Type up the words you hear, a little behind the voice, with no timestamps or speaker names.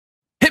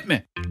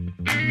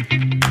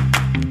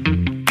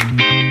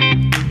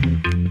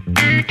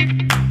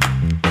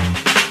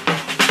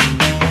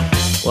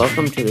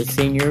Welcome to the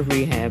Senior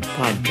Rehab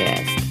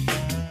Podcast.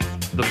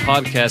 The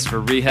podcast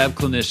for rehab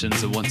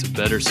clinicians that want to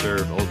better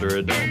serve older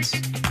adults.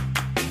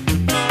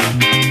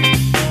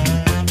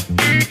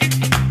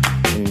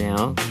 And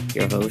now,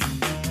 your host,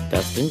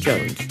 Dustin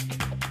Jones.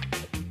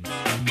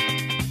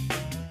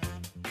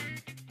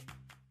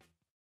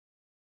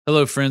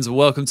 Hello, friends.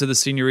 Welcome to the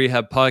Senior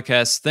Rehab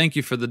Podcast. Thank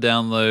you for the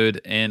download,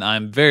 and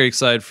I'm very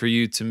excited for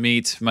you to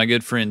meet my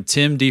good friend,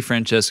 Tim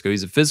DiFrancesco.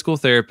 He's a physical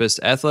therapist,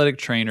 athletic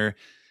trainer,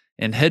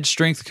 and head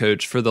strength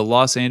coach for the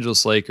Los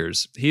Angeles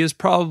Lakers. He is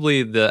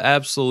probably the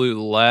absolute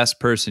last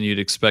person you'd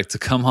expect to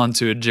come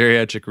onto a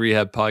geriatric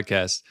rehab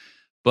podcast.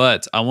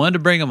 But I wanted to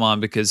bring him on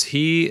because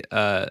he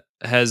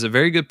has a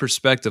very good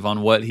perspective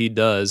on what he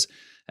does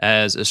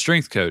as a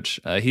strength coach.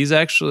 He's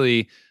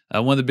actually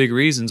one of the big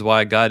reasons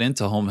why I got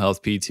into home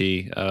health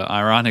PT.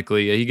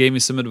 Ironically, he gave me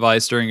some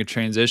advice during a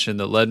transition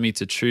that led me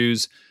to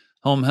choose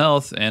home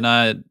health, and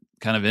I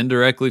kind of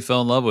indirectly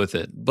fell in love with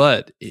it.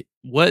 But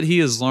what he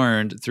has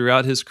learned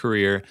throughout his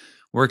career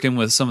working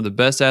with some of the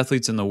best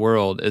athletes in the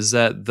world is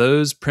that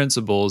those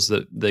principles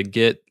that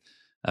get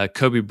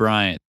Kobe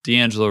Bryant,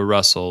 D'Angelo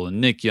Russell,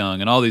 and Nick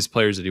Young, and all these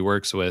players that he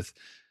works with,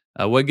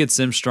 what gets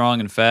them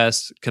strong and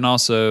fast can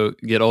also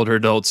get older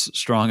adults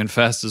strong and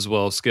fast as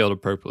well, scaled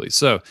appropriately.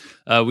 So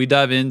we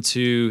dive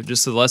into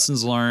just the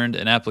lessons learned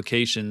and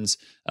applications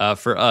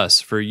for us,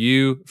 for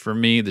you, for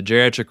me, the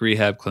geriatric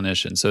rehab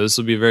clinician. So this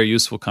will be a very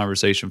useful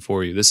conversation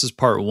for you. This is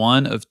part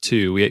one of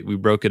two. We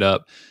broke it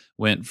up,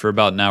 went for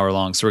about an hour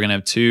long. So we're going to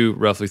have two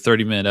roughly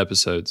 30-minute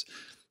episodes.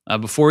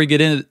 Before we get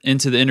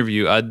into the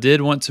interview, I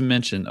did want to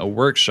mention a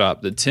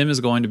workshop that Tim is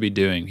going to be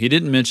doing. He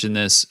didn't mention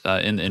this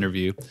in the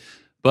interview,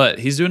 but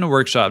he's doing a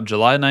workshop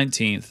July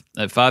 19th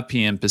at 5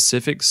 p.m.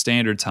 Pacific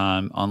Standard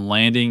Time on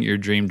landing your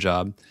dream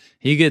job.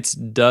 He gets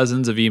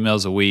dozens of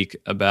emails a week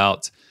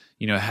about,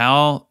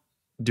 how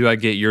do I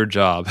get your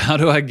job? How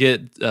do I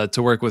get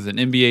to work with an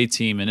NBA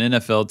team, an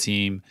NFL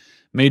team,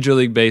 Major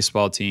League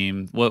Baseball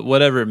team,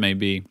 whatever it may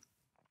be.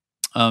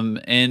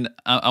 And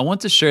I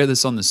want to share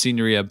this on the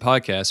Senior Rehab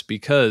Podcast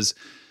because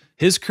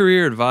his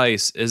career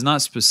advice is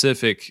not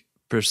specific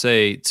per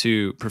se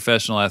to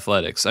professional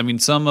athletics. I mean,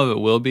 some of it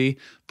will be,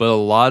 but a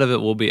lot of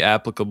it will be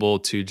applicable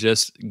to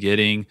just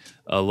getting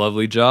a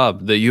lovely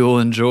job that you will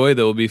enjoy,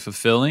 that will be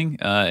fulfilling,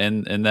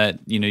 and that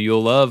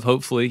you'll love,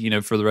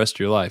 hopefully, for the rest of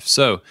your life.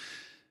 So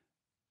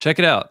check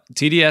it out,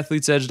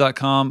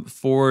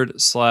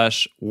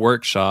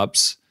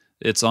 tdathletesedge.com/workshops.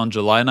 It's on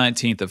July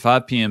 19th at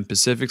 5 p.m.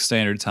 Pacific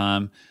Standard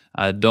Time.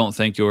 I don't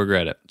think you'll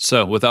regret it.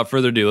 So without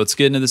further ado, let's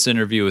get into this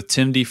interview with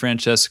Tim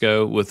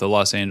DiFrancesco with the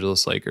Los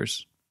Angeles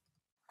Lakers.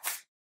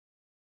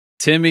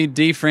 Timmy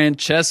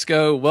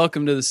DiFrancesco,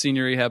 welcome to the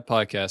Senior Rehab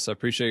Podcast. I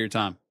appreciate your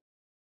time.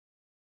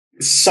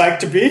 Psyched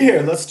to be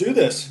here. Let's do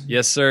this.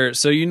 Yes, sir.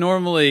 So you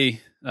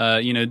normally,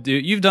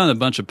 you've done a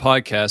bunch of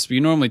podcasts, but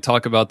you normally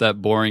talk about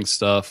that boring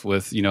stuff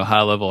with,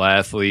 high-level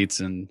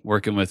athletes and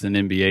working with an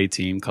NBA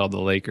team called the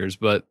Lakers.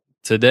 But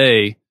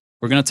today,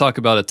 we're going to talk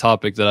about a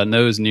topic that I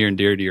know is near and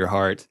dear to your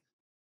heart,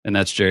 and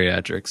that's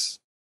geriatrics.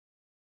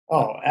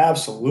 Oh,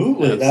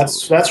 absolutely.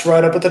 That's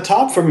right up at the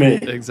top for me.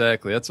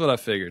 Exactly. That's what I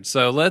figured.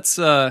 So let's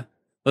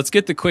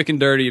get the quick and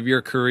dirty of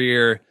your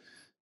career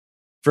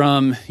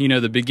from,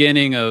 the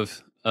beginning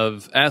of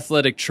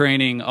athletic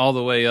training all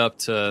the way up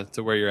to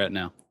where you're at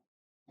now.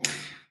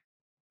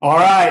 All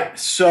right.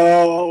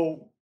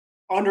 So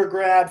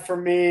undergrad for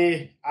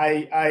me,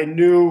 I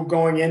knew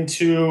going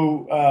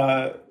into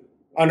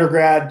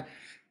undergrad,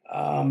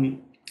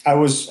 I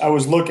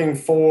was looking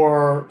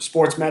for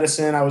sports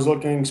medicine. I was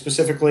looking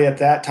specifically at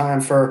that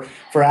time for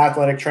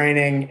athletic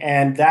training,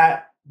 and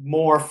that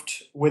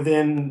morphed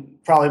within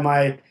probably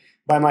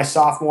by my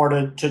sophomore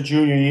to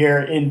junior year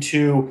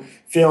into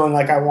feeling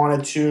like I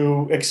wanted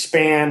to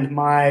expand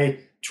my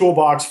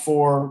toolbox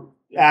for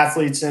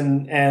athletes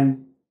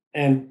and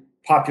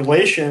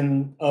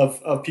population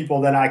of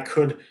people that I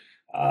could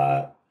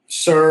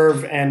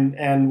serve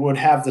and would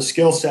have the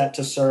skill set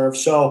to serve.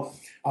 So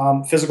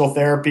physical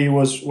therapy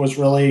was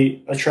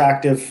really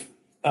attractive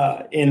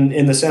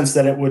in the sense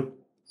that it would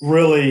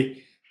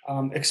really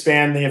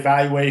expand the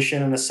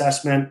evaluation and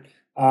assessment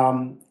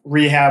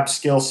rehab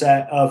skill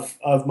set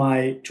of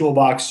my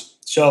toolbox.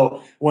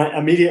 So went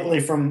immediately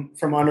from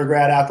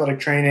undergrad athletic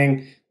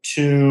training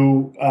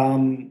to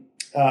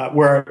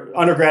where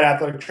undergrad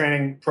athletic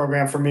training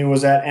program for me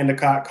was at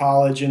Endicott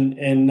College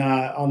in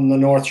on the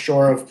North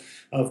Shore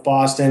of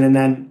Boston, and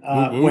then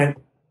went.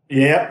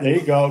 Yeah, there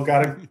you go.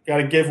 Got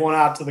to give one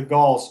out to the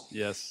Gulls.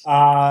 Yes.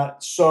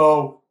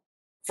 So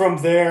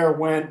from there,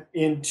 went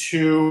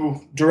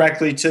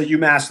directly to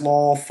UMass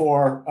Lowell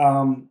for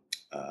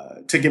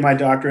to get my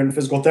doctorate in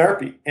physical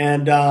therapy.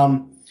 And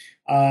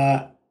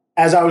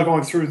as I was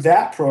going through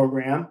that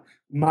program,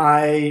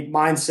 my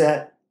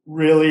mindset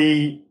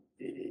really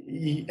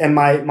and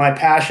my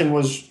passion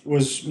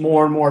was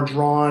more and more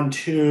drawn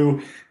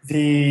to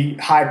the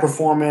high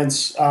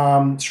performance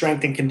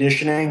strength and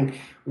conditioning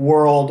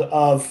world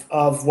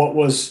of what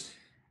was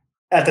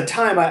at the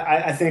time,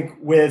 I think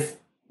with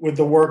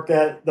the work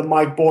that the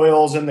Mike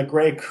Boyles and the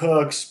Gray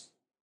Cooks,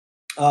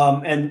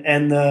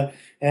 and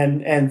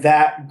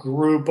that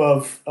group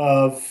of,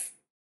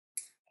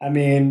 I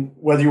mean,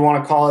 whether you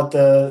want to call it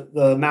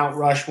the Mount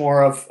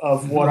Rushmore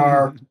of what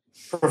our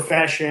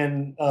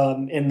profession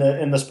in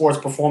the sports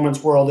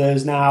performance world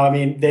is now. I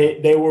mean,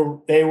 they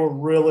were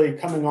really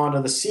coming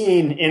onto the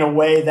scene in a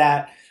way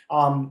that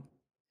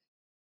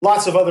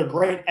lots of other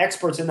great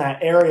experts in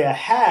that area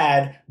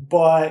had,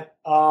 but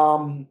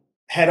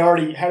had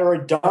already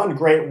done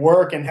great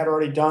work and had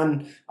already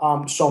done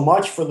so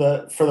much for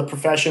the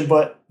profession.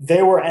 But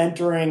they were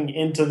entering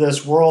into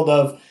this world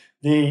of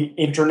the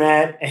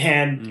internet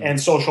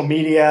and social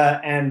media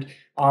and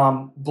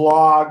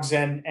blogs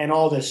and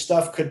all this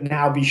stuff could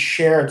now be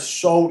shared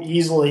so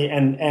easily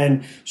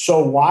and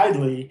so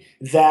widely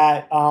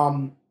that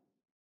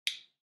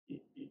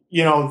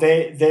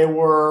they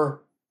were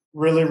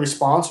really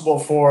responsible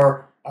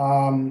for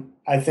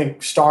I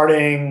think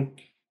starting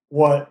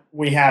what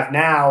we have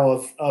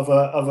now of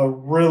a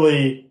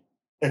really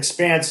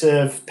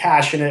expansive,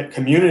 passionate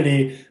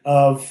community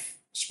of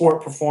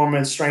sport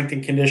performance, strength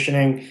and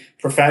conditioning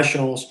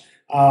professionals.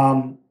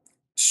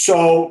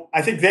 So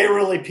I think they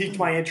really piqued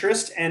my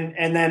interest.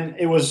 And then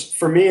it was,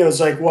 for me, it was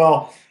like,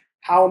 well,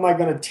 how am I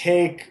going to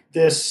take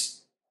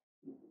this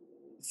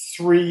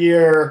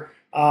 3-year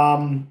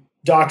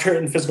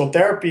doctorate in physical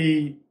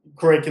therapy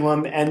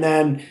curriculum and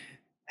then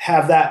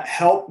have that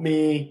help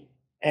me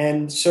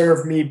and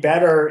serve me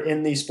better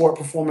in the sport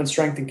performance,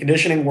 strength and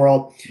conditioning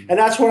world? And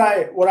that's what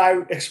I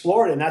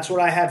explored, and that's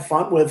what I had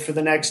fun with for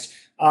the next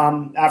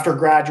after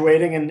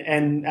graduating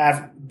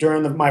and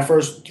during my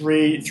first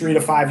 3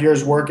 to 5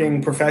 years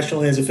working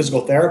professionally as a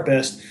physical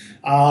therapist,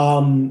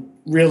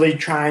 really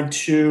trying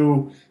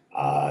to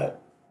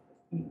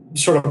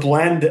sort of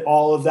blend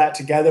all of that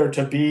together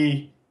to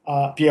be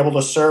able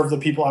to serve the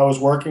people I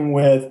was working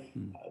with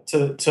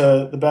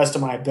to the best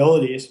of my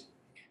abilities.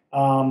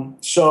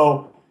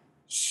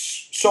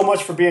 So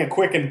much for being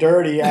quick and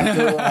dirty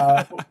after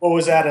what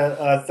was that,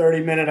 a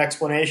 30-minute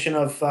explanation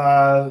of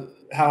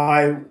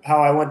how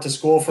I went to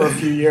school for a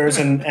few years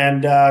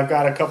and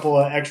got a couple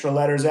of extra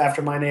letters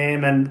after my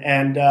name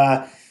and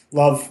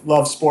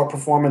love sport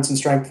performance and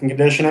strength and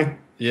conditioning.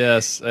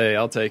 Yes. Hey,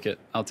 I'll take it.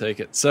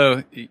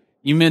 So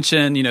you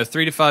mentioned,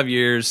 3 to 5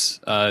 years,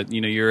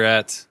 you're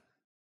at,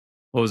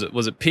 what was it?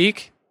 Was it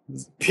Peak?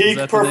 Peak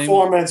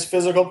Performance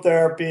Physical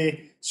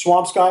Therapy,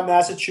 Swampscott,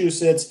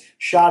 Massachusetts.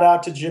 Shout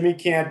out to Jimmy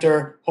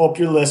Cantor. Hope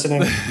you're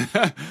listening.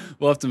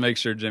 We'll have to make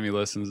sure Jimmy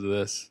listens to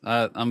this.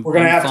 We're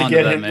going to have to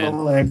get him on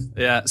the link.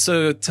 Yeah.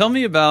 So tell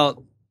me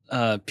about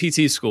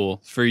PT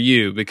school for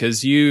you,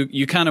 because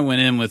you kind of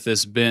went in with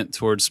this bent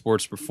towards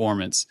sports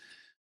performance.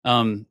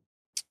 What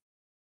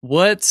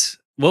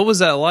was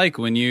that like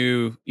when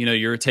you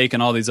were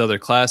taking all these other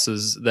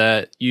classes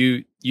that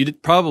you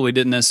probably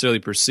didn't necessarily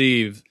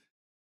perceive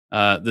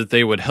that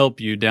they would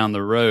help you down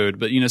the road?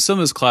 But, some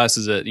of those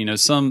classes that,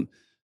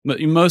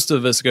 most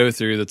of us go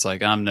through, that's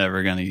like, I'm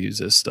never going to use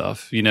this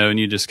stuff, and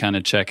you just kind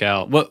of check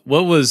out. What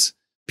was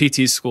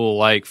PT school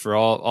like for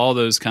all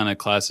those kind of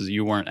classes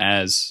you weren't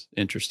as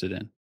interested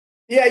in?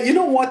 Yeah. You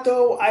know what,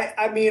 though?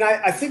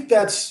 I think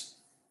that's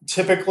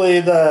typically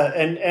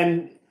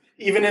and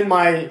even in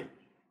my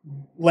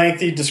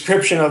lengthy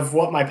description of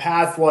what my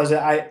path was,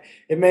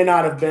 it may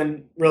not have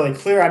been really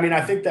clear.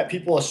 I think that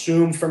people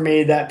assume for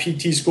me that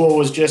PT school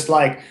was just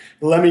like,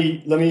 let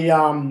me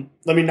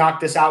knock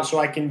this out so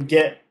I can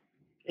get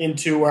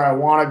into where I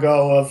want to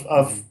go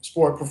of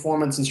sport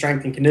performance and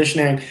strength and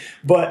conditioning.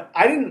 But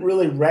I didn't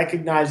really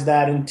recognize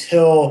that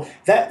until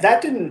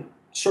that didn't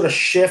sort of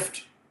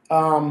shift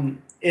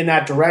in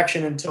that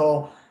direction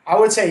until I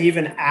would say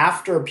even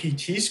after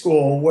PT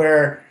school,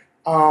 where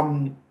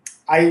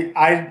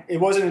it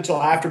wasn't until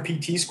after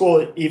PT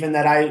school even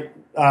that I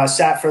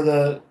sat for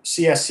the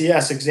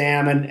CSCS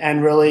exam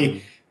and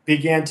really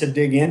began to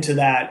dig into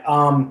that.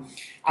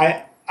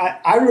 I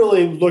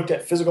really looked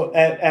at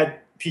at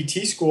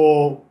PT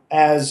school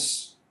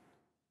as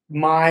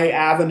my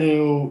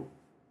avenue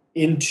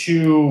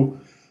into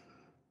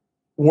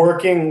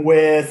working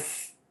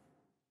with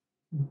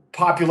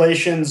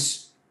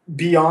populations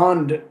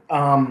beyond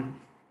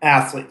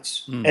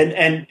athletes.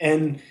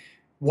 And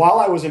while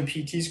I was in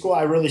PT school,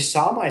 I really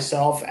saw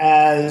myself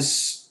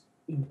as,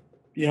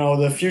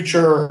 the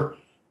future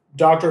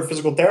doctor of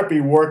physical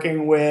therapy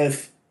working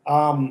with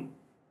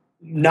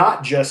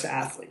not just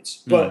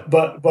athletes,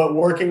 but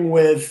working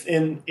with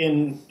in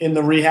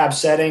the rehab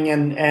setting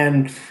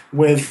and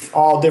with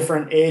all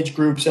different age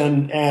groups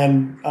and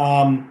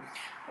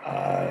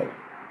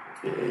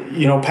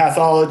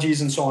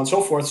pathologies and so on and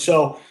so forth.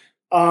 So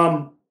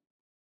I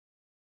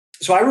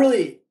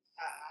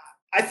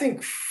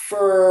think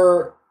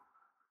for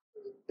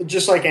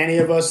just like any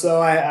of us,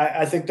 though,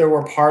 I think there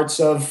were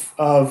parts of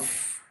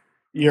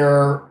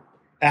your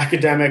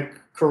academic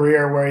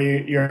career where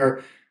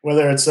you're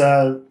whether it's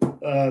a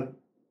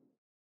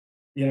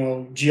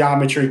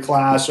geometry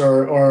class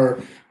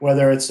or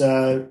whether it's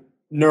a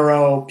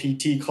neuro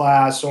PT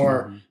class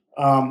or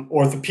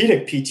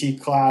orthopedic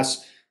PT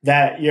class,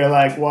 that you're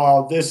like,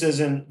 well, this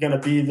isn't going to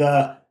be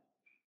the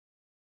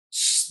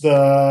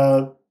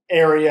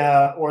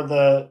area or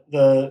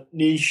the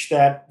niche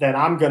that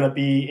I'm going to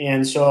be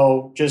in.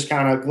 So just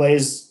kind of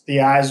glaze the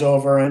eyes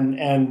over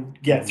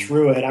and get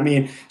through it. I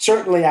mean,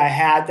 certainly I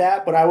had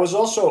that, but I was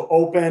also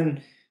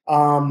open,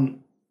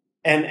 and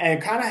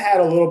kind of had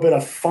a little bit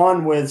of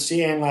fun with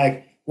seeing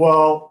like,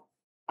 well,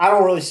 I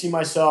don't really see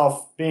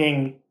myself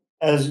working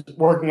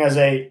as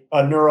a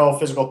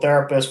neurophysical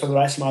therapist for the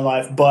rest of my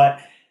life, but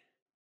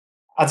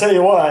I'll tell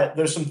you what,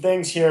 there's some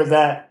things here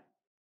that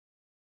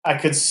I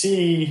could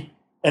see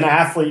an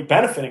athlete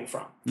benefiting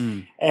from.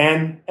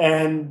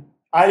 And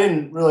I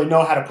didn't really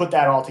know how to put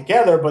that all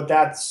together, but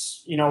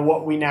that's,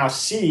 what we now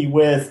see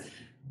with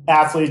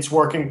athletes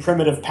working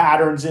primitive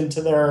patterns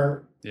into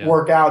their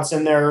workouts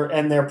and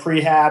their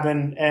prehab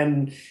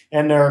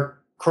and their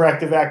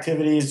corrective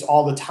activities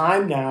all the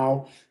time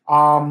now.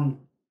 I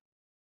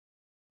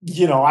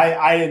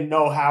didn't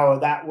know how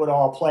that would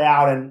all play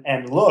out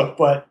and look,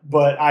 but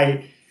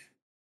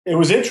it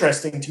was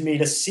interesting to me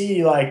to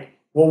see like,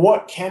 well,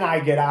 what can I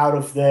get out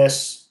of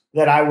this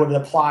that I would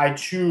apply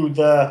to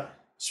the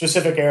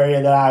specific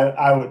area that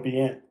I would be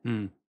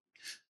in?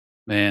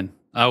 Man,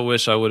 I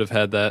wish I would have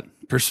had that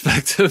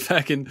perspective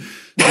back in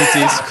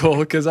PT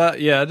school. Cause I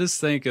just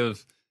think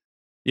of,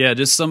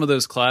 just some of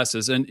those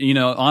classes. And,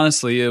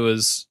 honestly, it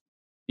was,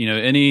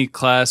 any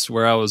class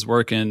where I was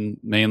working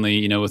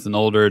mainly, with an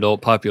older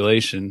adult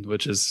population,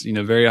 which is,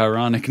 very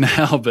ironic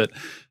now, but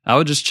I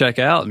would just check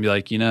out and be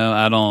like,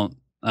 I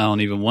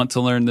don't even want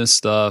to learn this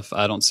stuff.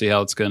 I don't see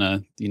how it's going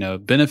to,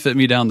 benefit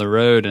me down the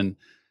road. And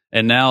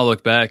now I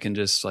look back and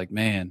just like,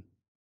 man,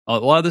 a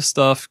lot of this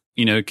stuff,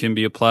 can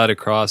be applied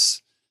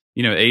across,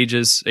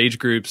 age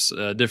groups,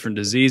 different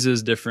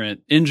diseases,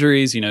 different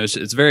injuries,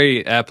 it's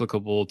very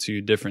applicable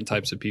to different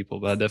types of people,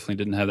 but I definitely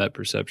didn't have that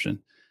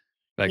perception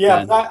back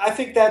then. I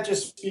think that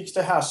just speaks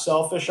to how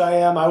selfish I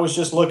am. I was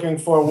just looking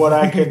for what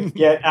I could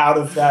get out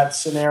of that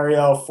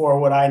scenario for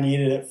what I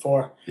needed it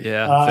for.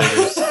 Yeah,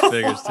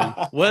 figures, Tim.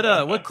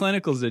 What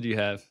clinicals did you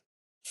have?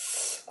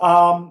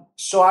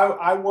 So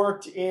I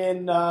worked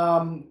in,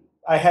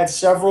 I had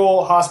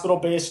several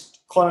hospital-based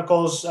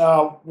clinicals,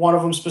 one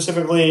of them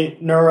specifically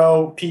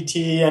neuro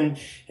PT and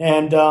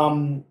then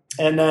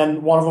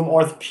one of them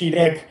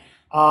orthopedic.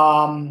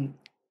 And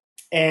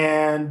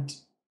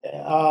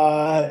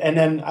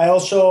then I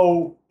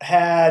also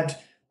had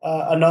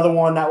another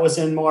one that was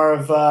in more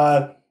of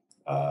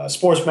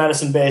sports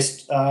medicine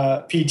based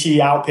PT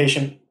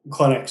outpatient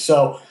clinic.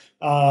 So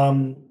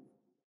kind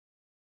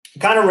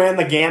of ran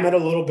the gamut a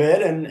little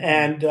bit,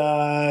 and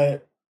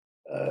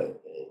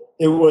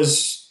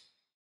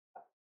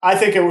I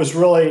think it was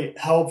really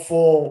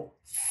helpful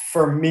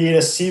for me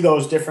to see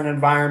those different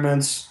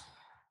environments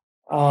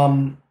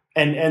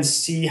and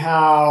see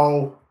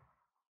how.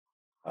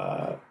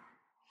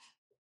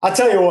 I'll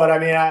tell you what. I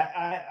mean,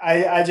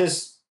 I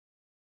just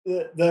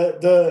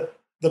the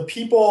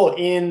people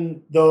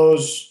in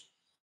those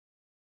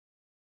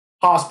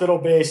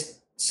hospital-based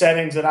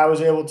settings that I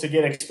was able to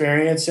get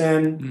experience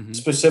in,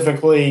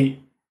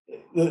 specifically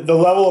the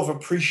level of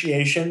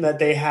appreciation that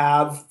they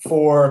have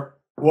for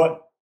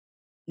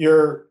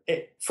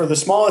for the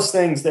smallest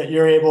things that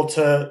you're able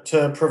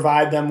to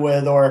provide them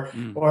with or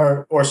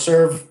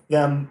serve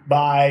them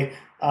by.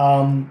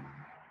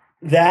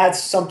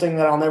 That's something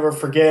that I'll never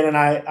forget. And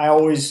I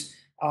always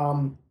give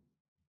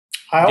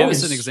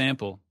us an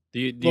example. Do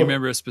you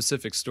remember a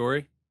specific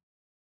story?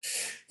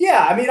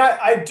 Yeah, I mean,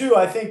 I do.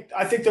 I think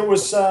there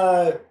was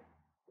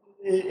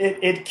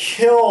it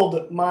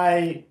killed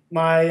my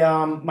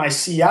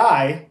CI.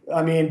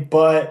 I mean,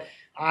 but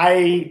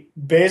I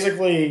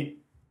basically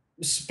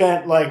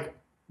spent like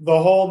the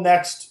whole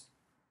next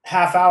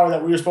half hour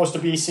that we were supposed to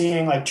be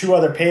seeing like two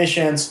other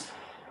patients,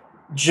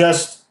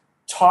 just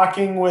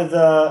talking with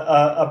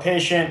a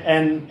patient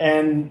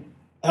and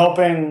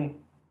helping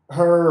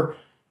her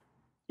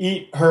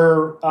eat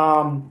her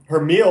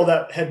meal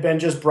that had been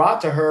just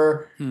brought to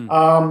her.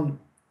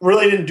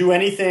 Really didn't do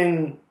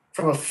anything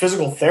from a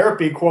physical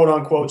therapy quote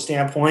unquote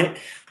standpoint,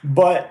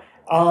 but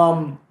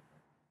my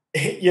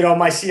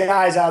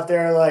CI's out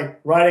there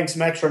like writing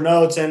some extra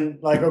notes and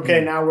like,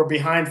 okay, now we're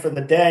behind for the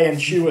day. And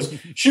she was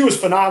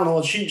phenomenal.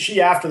 And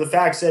she after the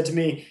fact said to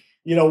me,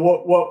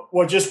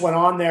 what just went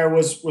on there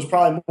was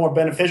probably more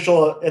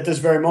beneficial at this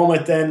very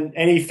moment than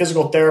any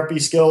physical therapy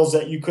skills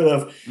that you could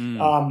have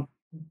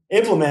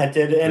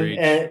implemented.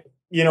 And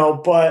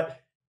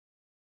but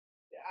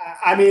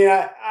I mean,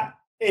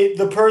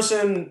 the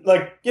person,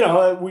 like,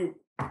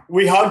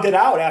 we hugged it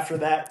out after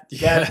that,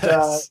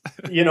 yes.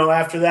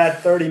 After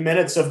that 30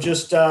 minutes of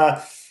just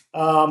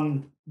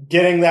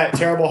getting that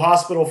terrible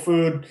hospital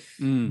food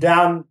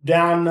down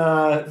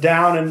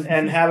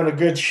and having a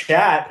good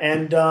chat.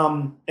 And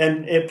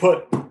it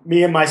put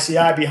me and my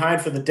CI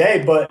behind for the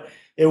day, but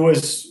it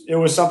was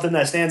something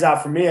that stands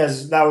out for me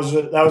as that was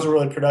a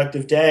really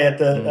productive day at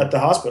the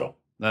hospital.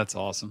 That's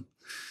awesome.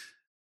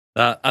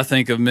 I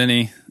think of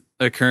many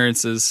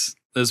occurrences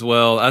as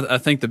well. I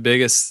think the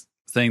biggest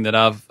thing that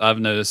I've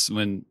noticed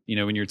when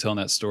you're telling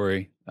that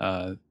story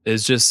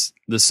is just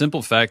the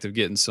simple fact of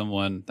getting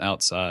someone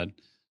outside,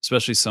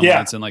 especially someone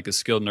that's in like a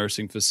skilled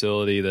nursing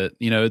facility that,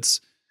 you know,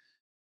 it's,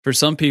 for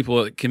some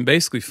people, it can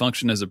basically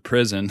function as a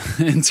prison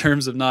in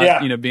terms of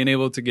not, you know, being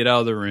able to get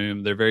out of the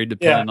room. They're very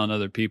dependent on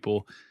other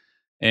people.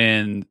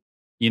 And,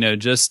 you know,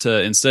 just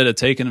to, instead of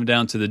taking them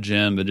down to the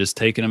gym, but just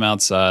taking them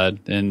outside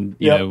and,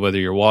 you know, whether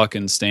you're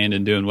walking,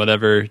 standing, doing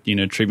whatever, you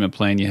know, treatment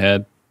plan you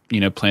had,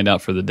 you know, planned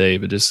out for the day,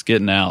 but just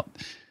getting out,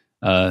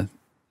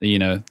 you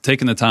know,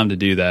 taking the time to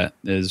do that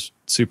is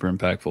super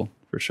impactful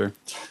for sure.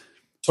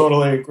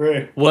 Totally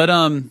agree. What,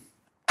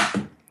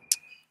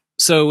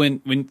 so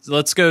when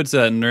let's go to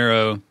that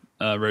neuro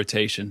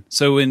rotation.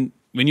 So when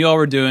you all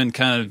were doing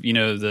kind of, you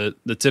know,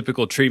 the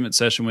typical treatment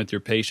session with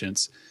your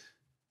patients,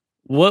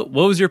 what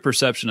was your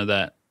perception of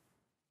that?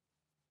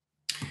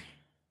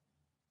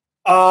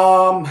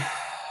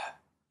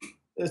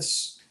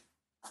 It's,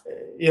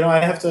 you know, I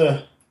have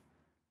to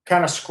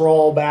kind of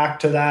scroll back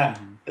to that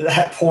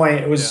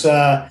point. It was,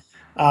 but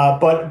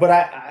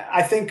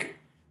I think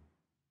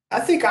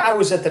I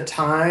was at the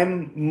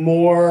time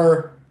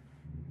more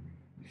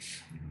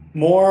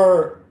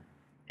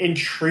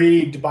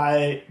intrigued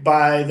by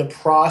the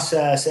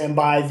process and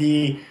by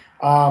the,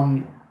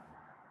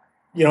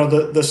 you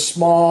know, the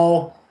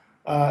small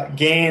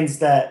gains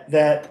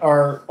that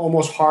are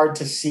almost hard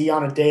to see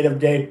on a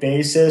day-to-day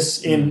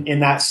basis in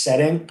that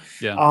setting.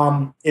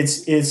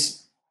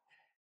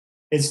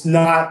 It's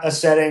not a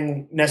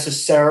setting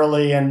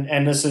necessarily,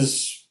 and this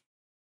is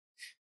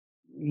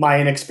my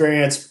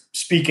inexperience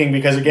speaking,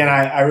 because again,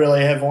 I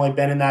really have only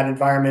been in that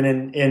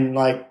environment in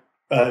like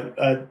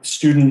a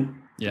student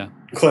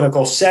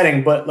clinical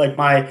setting, but like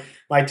my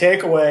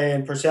takeaway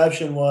and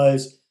perception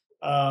was,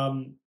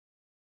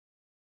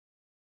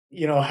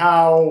 you know,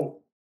 how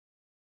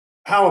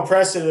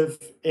impressive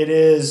it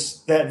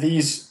is that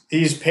these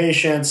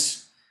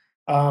patients,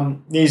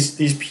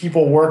 these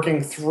people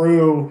working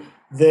through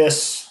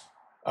this,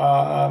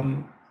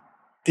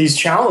 these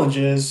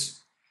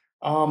challenges,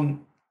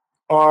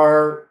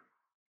 are,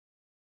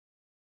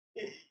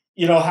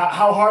 you know,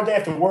 how hard they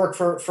have to work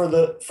for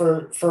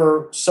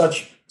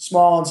such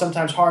small and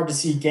sometimes hard to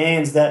see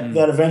gains that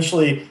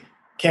eventually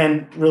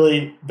can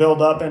really build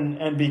up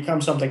and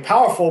become something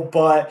powerful.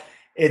 But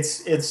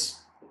it's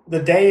the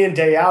day in,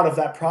 day out of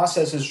that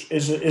process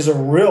is a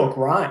real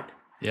grind.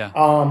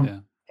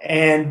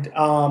 And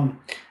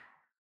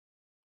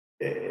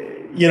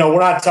you know, we're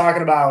not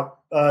talking about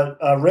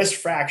a wrist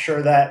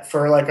fracture that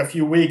for like a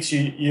few weeks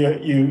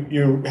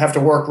you have to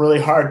work really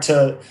hard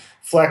to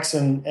flex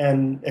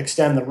and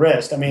extend the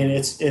wrist. I mean,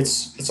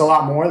 it's a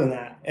lot more than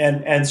that.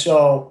 And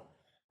so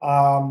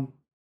I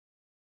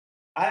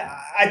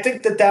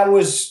think that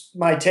was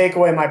my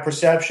takeaway. My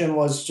perception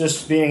was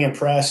just being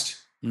impressed,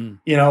 you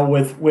know,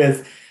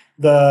 with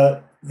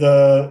the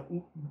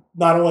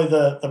not only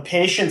the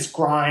patient's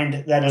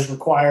grind that is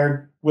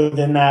required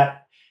within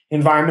that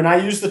environment. I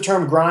use the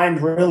term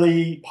grind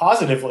really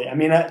positively. I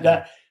mean,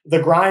 that the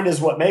grind is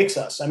what makes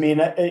us. I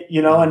mean,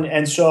 you know,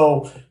 and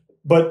so,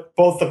 but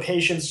both the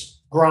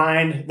patient's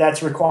grind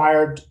that's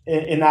required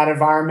in that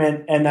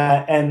environment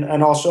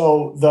and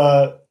also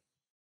the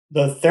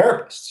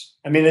therapists.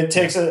 I mean, it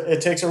takes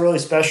a really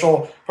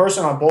special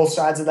person on both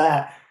sides of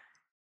that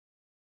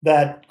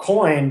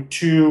coin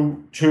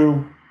to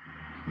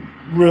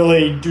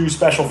really do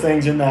special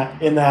things in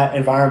that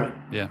environment.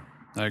 Yeah,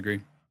 I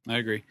agree.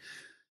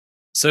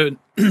 So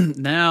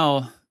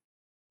now,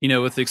 you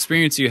know, with the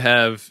experience you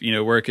have, you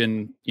know,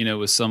 working, you know,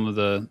 with some of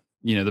the,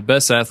 you know, the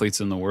best athletes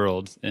in the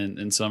world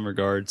in some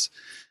regards,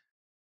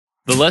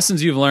 the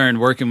lessons you've learned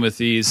working with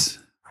these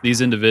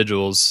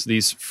individuals,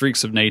 these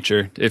freaks of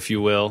nature, if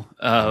you will,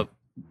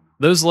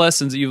 those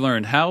lessons that you've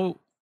learned,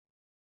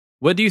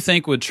 what do you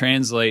think would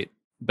translate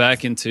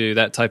back into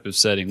that type of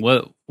setting?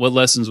 What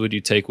lessons would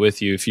you take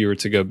with you if you were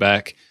to go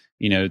back,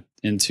 you know,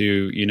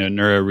 into, you know,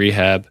 neuro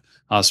rehab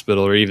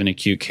hospital or even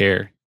acute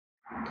care?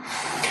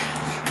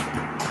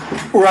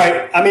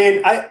 Right. I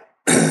mean,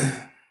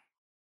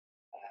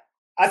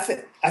 I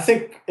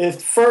think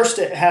first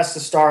it has to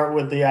start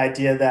with the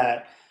idea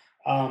that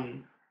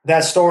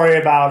that story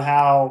about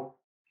how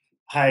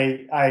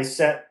I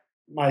set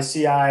my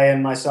CI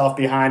and myself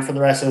behind for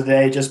the rest of the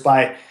day just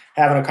by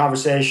having a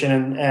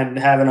conversation and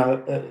having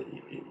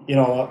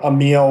a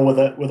meal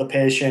with a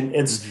patient.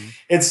 It's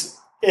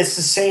the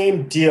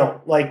same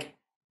deal. Like,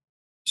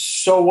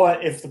 so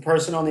what if the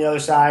person on the other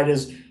side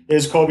is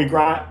Kobe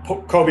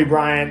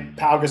Bryant,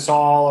 Pau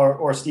Gasol,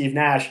 or Steve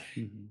Nash?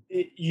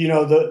 You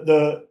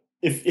know,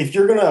 if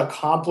you're going to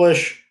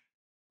accomplish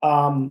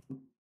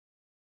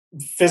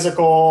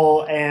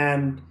physical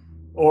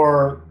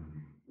or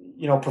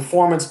you know,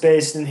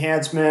 performance-based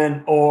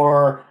enhancement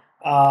or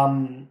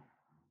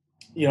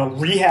you know,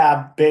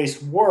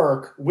 rehab-based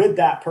work with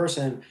that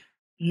person,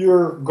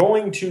 you're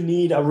going to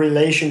need a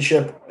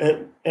relationship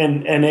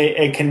and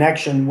a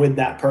connection with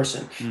that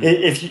person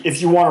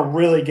if you want to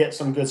really get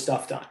some good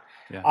stuff done.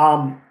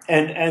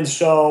 And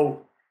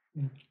so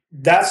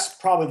that's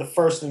probably the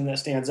first thing that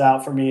stands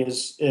out for me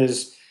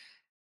is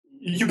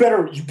you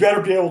better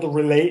be able to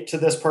relate to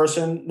this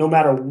person, no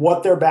matter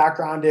what their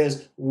background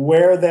is,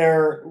 where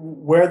they're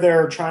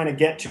trying to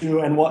get to,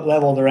 and what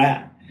level they're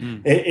at.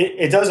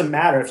 It doesn't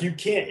matter if you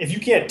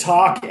can't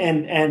talk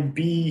and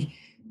be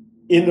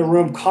in the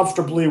room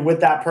comfortably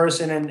with that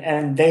person,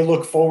 and they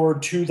look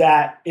forward to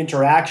that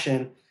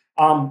interaction.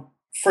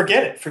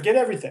 Forget it. Forget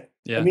everything.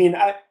 Yeah. I mean,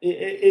 I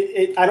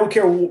don't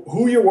care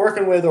who you're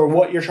working with or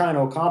what you're trying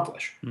to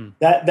accomplish.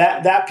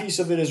 That piece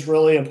of it is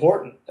really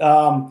important.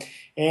 And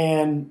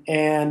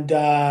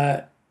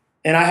I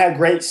had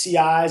great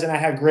CIs, and I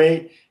had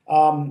great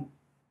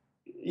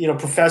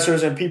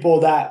professors and people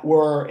that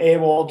were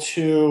able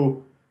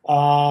to.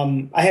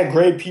 I had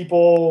great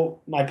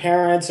people, my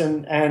parents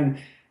and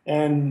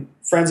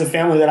friends and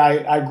family that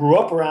I grew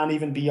up around,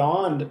 even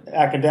beyond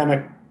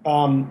academic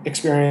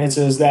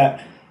experiences,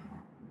 that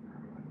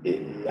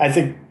I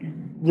think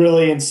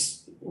really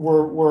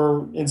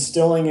were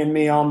instilling in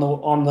me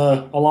along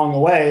the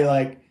way.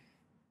 Like,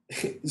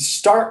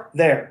 start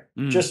there.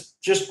 Just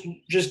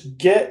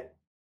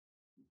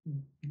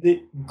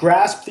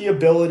grasp the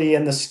ability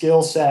and the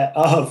skill set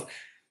of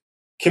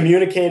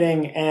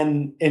communicating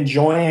and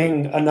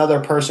enjoying another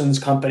person's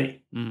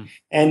company. And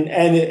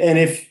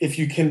if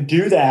you can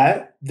do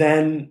that,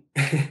 then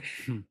I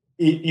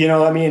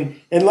mean,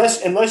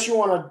 unless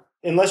you're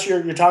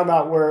talking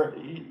about where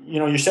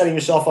you're setting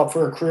yourself up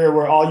for a career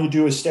where all you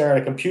do is stare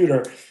at a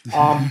computer,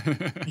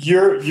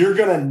 you're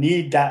gonna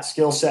need that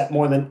skill set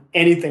more than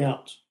anything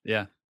else.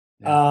 Yeah.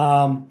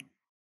 I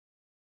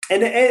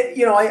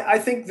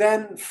think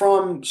then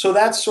so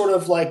that's sort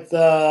of like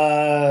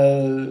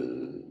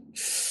the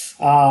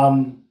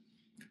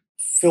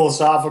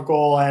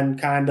philosophical and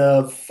kind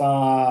of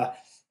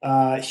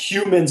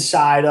human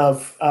side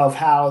of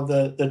how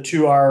the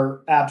two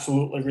are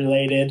absolutely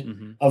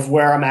related, of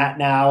where I'm at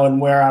now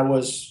and where I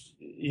was,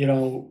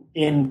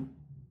 in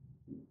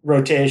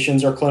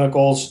rotations or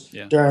clinicals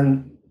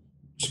during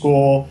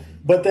school.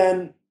 But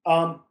then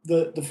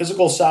the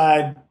physical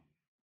side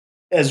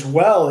as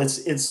well,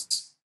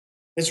 it's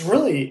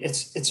really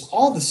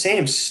all the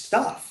same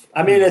stuff.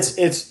 I mean,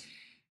 it's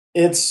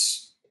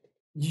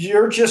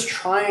you're just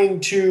trying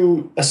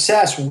to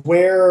assess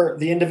where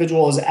the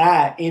individual is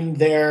at in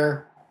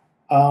their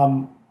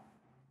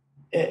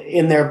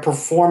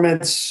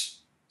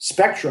performance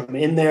spectrum,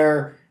 in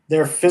their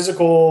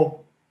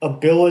physical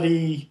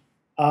ability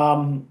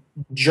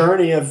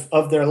journey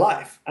of their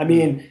life. I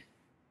mean,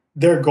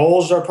 their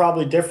goals are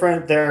probably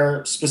different.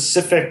 Their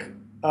specific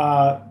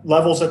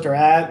levels that they're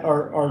at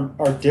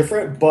are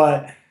different,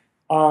 but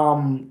I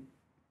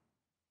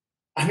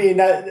mean,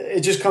 that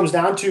it just comes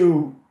down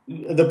to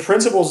the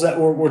principles that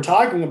we're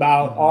talking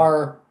about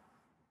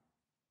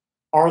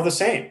are the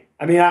same.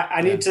 I mean,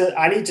 I need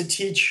to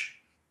teach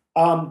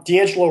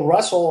D'Angelo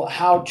Russell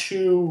how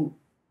to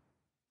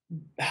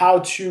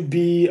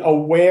be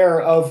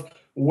aware of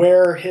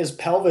where his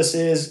pelvis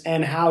is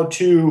and how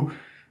to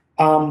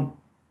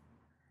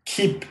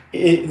keep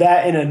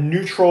that in a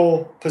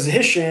neutral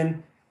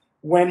position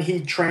when he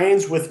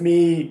trains with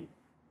me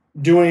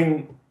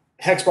doing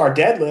hex bar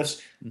deadlifts,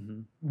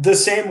 the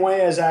same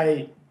way as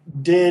I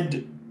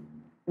did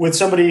with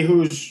somebody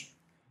who's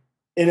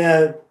in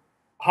a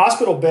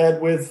hospital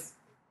bed with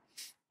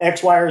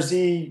X, Y, or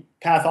Z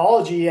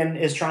pathology and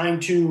is trying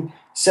to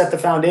set the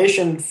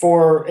foundation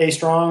for a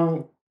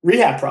strong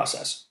rehab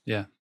process.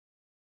 Yeah.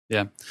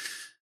 Yeah.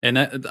 And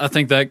I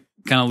think that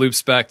kind of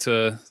loops back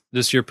to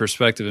just your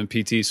perspective in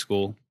PT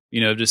school,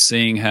 just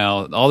seeing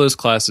how all those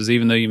classes,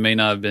 even though you may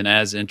not have been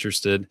as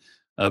interested,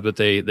 but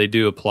they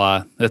do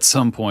apply at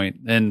some point.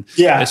 And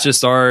it's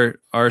just our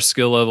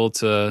skill level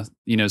to,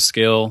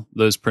 scale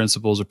those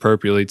principles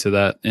appropriately to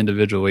that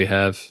individual we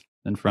have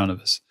in front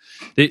of us.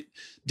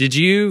 Did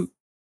you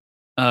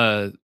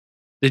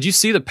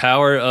see the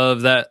power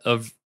of that,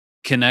 of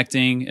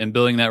connecting and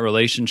building that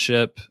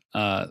relationship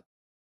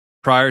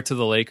prior to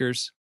the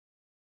Lakers?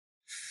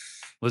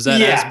 Was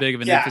that as big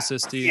of an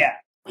emphasis to you?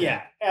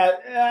 Yeah,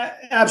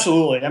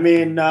 absolutely. I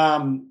mean,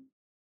 I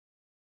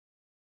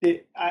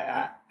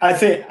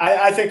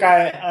think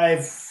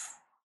I've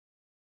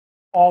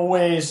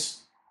always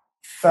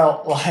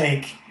felt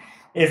like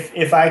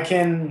if I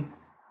can,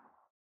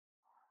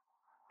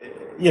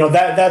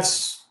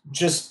 that's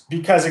just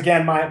because,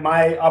 again,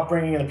 my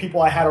upbringing and the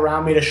people I had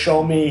around me to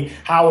show me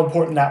how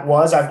important that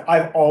was.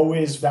 I've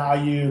always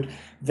valued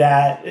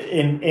that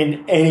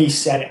in any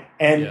setting,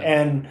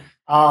 and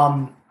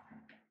I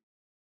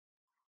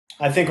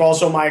think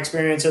also my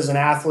experience as an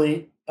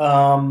athlete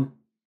on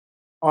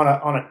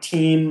a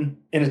team,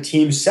 in a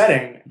team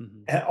setting,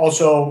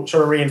 also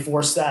sort of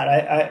reinforced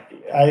that.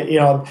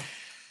 I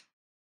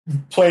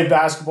played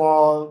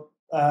basketball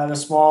in a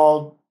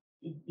small,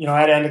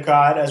 at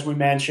Endicott, as we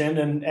mentioned,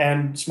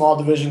 and small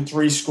Division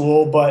III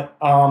school, but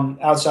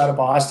outside of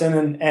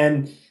Boston,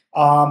 and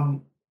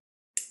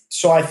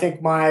so I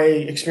think my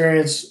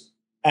experience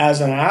as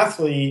an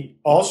athlete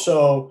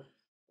also,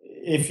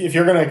 if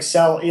you're going to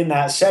excel in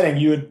that setting,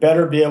 you would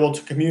better be able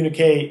to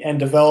communicate and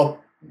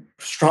develop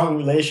strong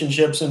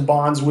relationships and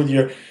bonds with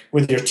your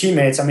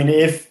teammates. I mean,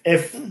 if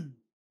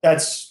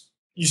that's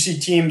you see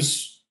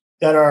teams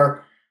that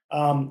are,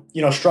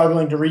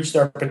 struggling to reach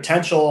their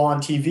potential on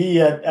TV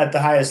at the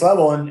highest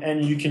level.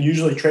 And you can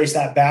usually trace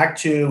that back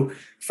to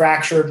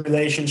fractured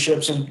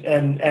relationships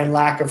and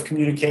lack of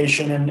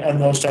communication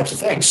and those types of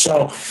things.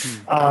 So,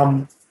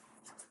 I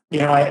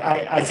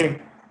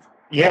think,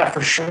 yeah,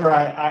 for sure.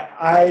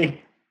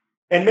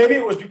 And maybe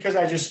it was because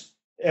I just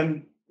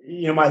am,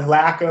 my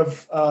lack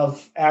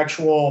of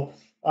actual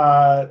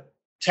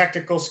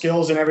technical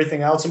skills and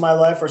everything else in my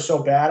life are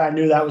so bad. I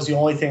knew that was the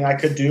only thing I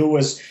could do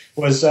was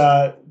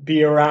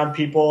be around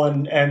people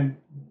and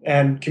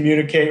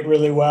communicate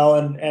really well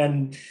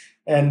and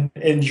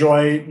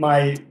enjoy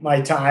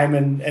my time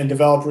and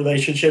develop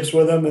relationships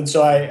with them. And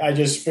so I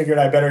just figured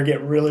I better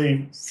get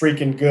really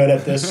freaking good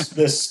at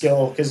this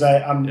skill, because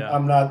I'm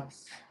no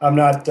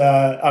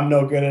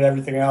good at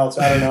everything else.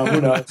 I don't know. Who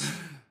knows?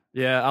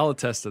 Yeah, I'll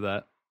attest to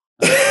that.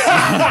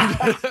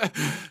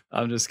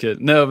 I'm just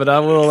kidding. No, but I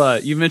will.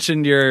 You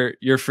mentioned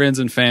your friends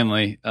and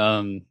family,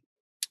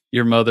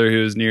 your mother,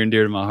 who is near and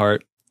dear to my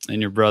heart,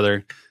 and your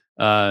brother.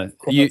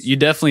 You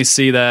definitely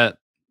see that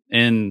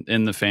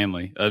in the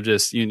family of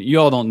just you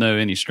all don't know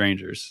any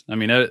strangers. I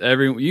mean,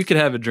 you could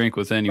have a drink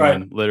with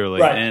anyone,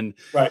 literally, and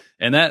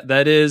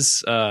that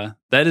is a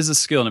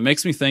skill. And it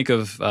makes me think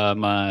of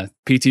my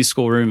PT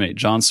school roommate,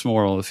 John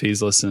Smorrell. If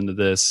he's listening to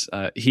this,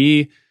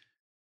 he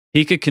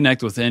could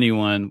connect with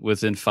anyone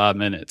within 5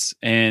 minutes,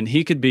 and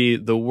he could be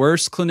the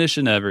worst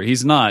clinician ever.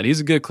 He's not. He's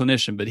a good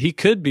clinician, but he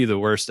could be the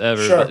worst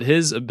ever. Sure. But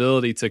his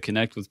ability to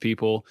connect with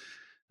people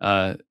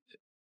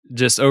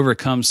just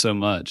overcomes so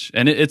much.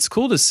 And it's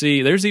cool to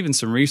see. There's even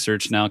some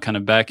research now kind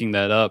of backing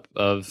that up,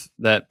 of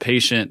that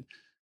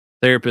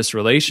patient-therapist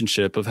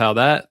relationship, of how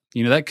that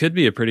could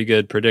be a pretty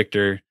good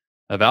predictor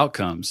of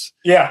outcomes.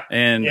 Yeah.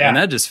 And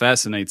that just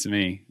fascinates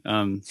me,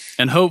 and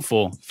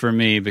hopeful for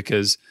me,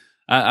 because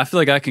I feel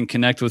like I can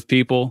connect with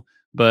people,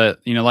 but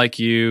like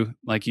you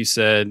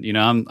said,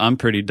 I'm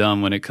pretty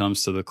dumb when it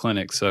comes to the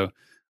clinic. So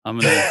I'm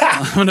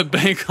gonna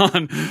bank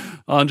on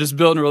just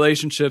building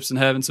relationships and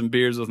having some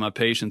beers with my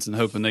patients and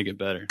hoping they get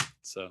better.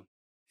 So,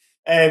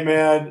 hey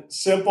man,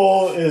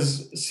 simple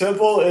is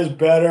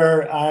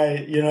better.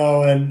 I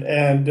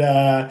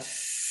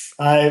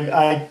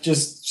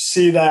just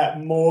see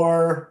that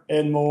more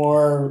and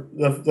more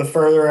the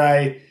further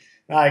I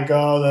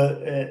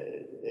go.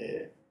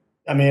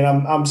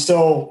 I'm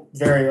still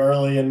very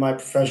early in my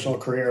professional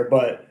career,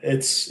 but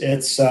it's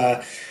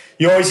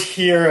you always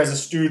hear as a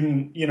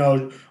student,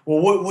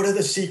 what are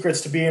the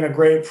secrets to being a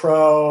great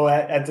pro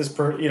at this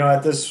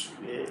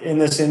in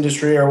this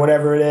industry or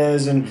whatever it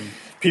is, and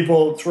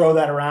people throw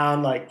that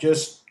around like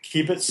just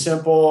keep it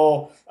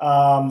simple,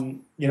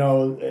 and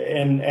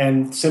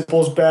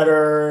simple's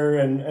better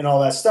and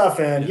all that stuff,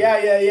 and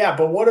yeah.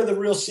 But what are the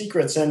real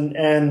secrets?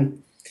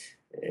 And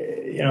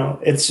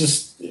it's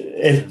just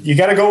you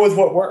got to go with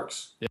what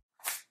works. Yeah.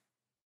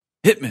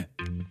 Hit me.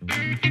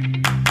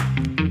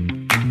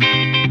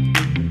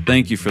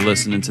 Thank you for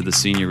listening to the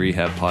Senior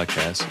Rehab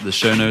Podcast. The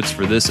show notes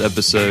for this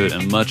episode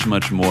and much,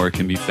 much more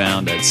can be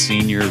found at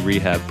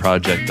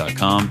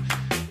seniorrehabproject.com.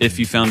 If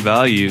you found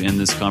value in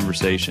this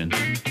conversation,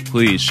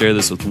 please share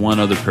this with one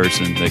other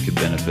person that could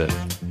benefit.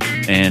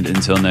 And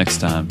until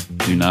next time,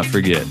 do not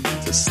forget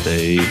to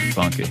stay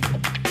funky.